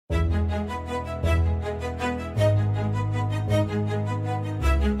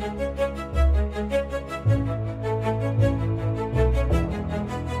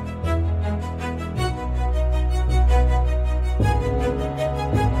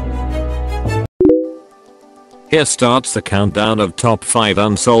Here starts the countdown of top 5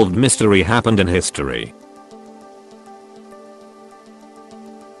 unsolved mystery happened in history.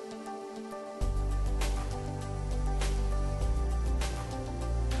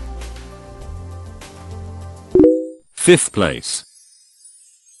 Fifth place.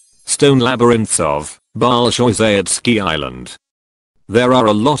 Stone labyrinths of Bolshoy at Ski Island. There are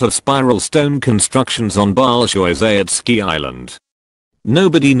a lot of spiral stone constructions on Bolshoy at Ski Island.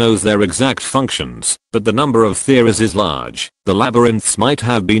 Nobody knows their exact functions, but the number of theories is large. The labyrinths might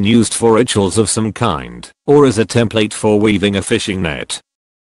have been used for rituals of some kind, or as a template for weaving a fishing net.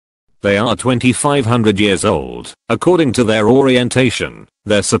 They are 2,500 years old, according to their orientation,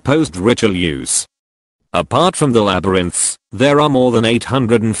 their supposed ritual use. Apart from the labyrinths, there are more than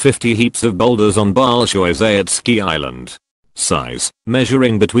 850 heaps of boulders on Bolshoy at Ski Island. Size,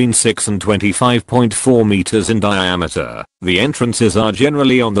 measuring between 6 and 25.4 meters in diameter. The entrances are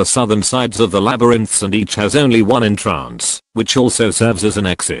generally on the southern sides of the labyrinths and each has only one entrance, which also serves as an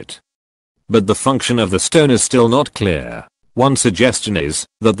exit. But the function of the stone is still not clear. One suggestion is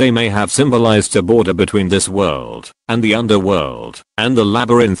that they may have symbolized a border between this world and the underworld, and the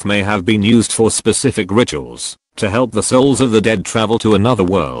labyrinth may have been used for specific rituals to help the souls of the dead travel to another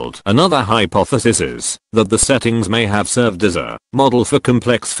world. Another hypothesis is that the settings may have served as a model for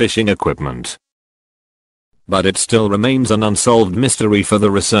complex fishing equipment. But it still remains an unsolved mystery for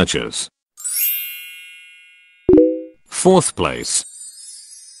the researchers. Fourth place.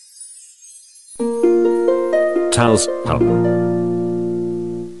 Taos Hum.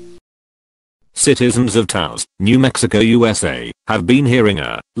 Citizens of Taos, New Mexico, USA, have been hearing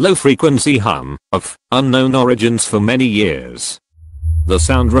a low-frequency hum of unknown origins for many years. The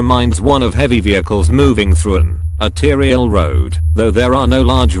sound reminds one of heavy vehicles moving through an arterial road, though there are no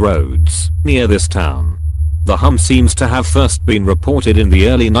large roads near this town. The hum seems to have first been reported in the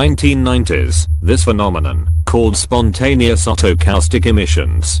early 1990s. This phenomenon, called spontaneous otocaustic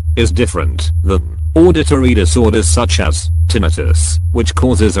emissions, is different than auditory disorders such as tinnitus, which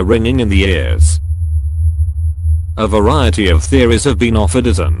causes a ringing in the ears. A variety of theories have been offered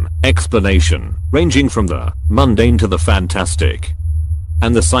as an explanation, ranging from the mundane to the fantastic,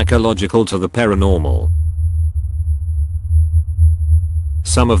 and the psychological to the paranormal.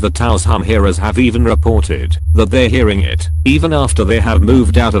 Some of the Taos hum hearers have even reported that they're hearing it, even after they have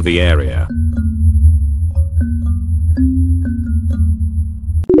moved out of the area.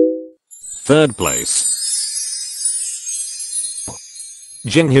 Third place.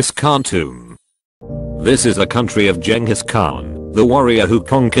 Genghis Khan tomb. This is the country of Genghis Khan, the warrior who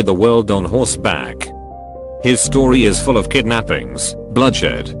conquered the world on horseback. His story is full of kidnappings,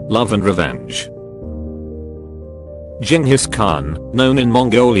 bloodshed, love and revenge. Genghis Khan, known in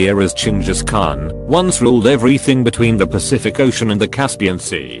Mongolia as Chinggis Khan, once ruled everything between the Pacific Ocean and the Caspian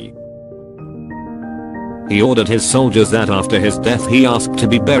Sea. He ordered his soldiers that after his death he asked to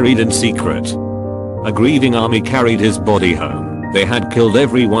be buried in secret. A grieving army carried his body home. They had killed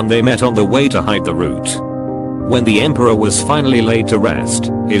everyone they met on the way to hide the route. When the emperor was finally laid to rest,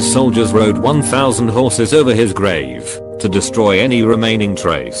 his soldiers rode 1,000 horses over his grave to destroy any remaining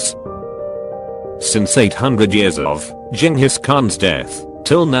trace. Since 800 years of Genghis Khan's death,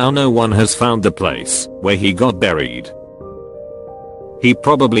 till now no one has found the place where he got buried. He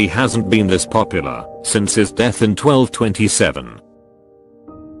probably hasn't been this popular since his death in 1227.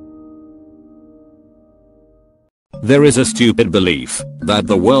 There is a stupid belief that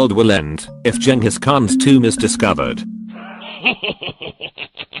the world will end if Genghis Khan's tomb is discovered.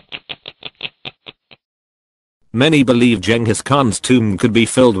 Many believe Genghis Khan's tomb could be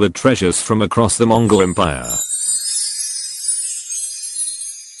filled with treasures from across the Mongol Empire.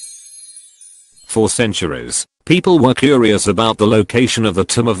 For centuries, people were curious about the location of the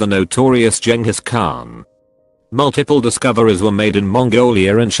tomb of the notorious Genghis Khan. Multiple discoveries were made in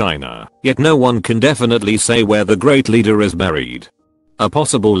Mongolia and China, yet no one can definitely say where the great leader is buried. A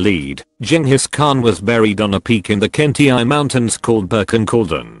possible lead, Genghis Khan was buried on a peak in the Kentai Mountains called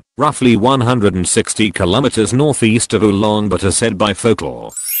Berkenkulden, roughly 160 kilometers northeast of Ulaanbaatar, said by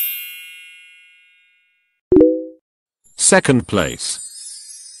folklore. Second place.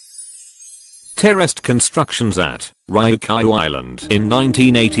 Terraced constructions at Ryukyu Island. In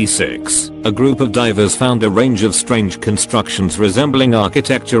 1986, a group of divers found a range of strange constructions resembling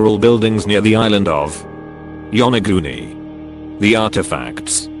architectural buildings near the island of Yonaguni. The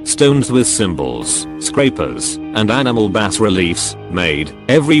artifacts stones with symbols, scrapers, and animal bas-reliefs made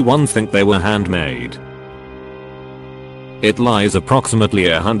everyone think they were handmade. It lies approximately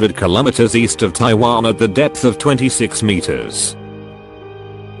 100 kilometers east of Taiwan at the depth of 26 meters.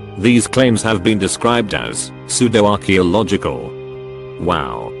 These claims have been described as pseudo-archaeological.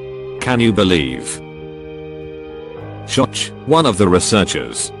 Wow. Can you believe? Shoch, one of the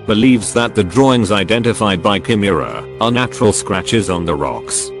researchers, believes that the drawings identified by Kimura are natural scratches on the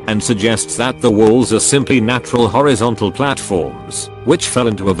rocks, and suggests that the walls are simply natural horizontal platforms, which fell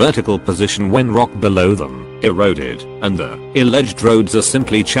into a vertical position when rock below them eroded, and the alleged roads are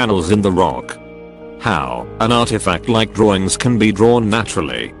simply channels in the rock. How an artifact like drawings can be drawn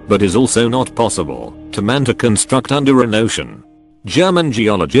naturally, but is also not possible to man to construct under an ocean. German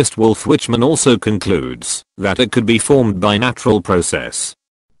geologist Wolf Wichmann also concludes that it could be formed by natural process.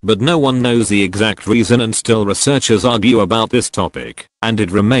 But no one knows the exact reason, and still researchers argue about this topic, and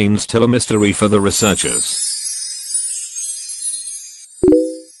it remains still a mystery for the researchers.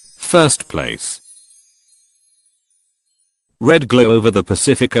 First place. Red glow over the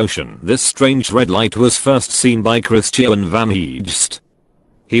Pacific Ocean. This strange red light was first seen by Christian van Heijst.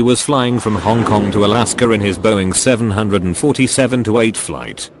 He was flying from Hong Kong to Alaska in his Boeing 747-8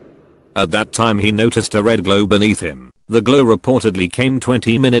 flight. At that time he noticed a red glow beneath him. The glow reportedly came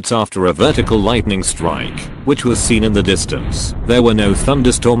 20 minutes after a vertical lightning strike, which was seen in the distance. There were no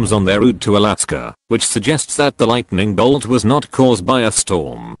thunderstorms on their route to Alaska, which suggests that the lightning bolt was not caused by a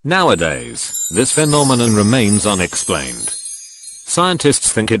storm. Nowadays, this phenomenon remains unexplained.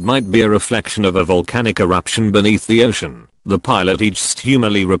 Scientists think it might be a reflection of a volcanic eruption beneath the ocean. The pilot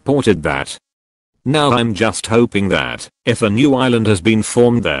humorly reported that. Now I'm just hoping that, if a new island has been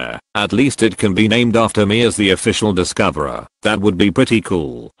formed there, at least it can be named after me as the official discoverer. That would be pretty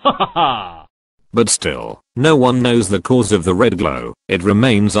cool. But still, no one knows the cause of the red glow. It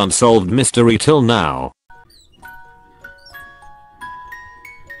remains unsolved mystery till now.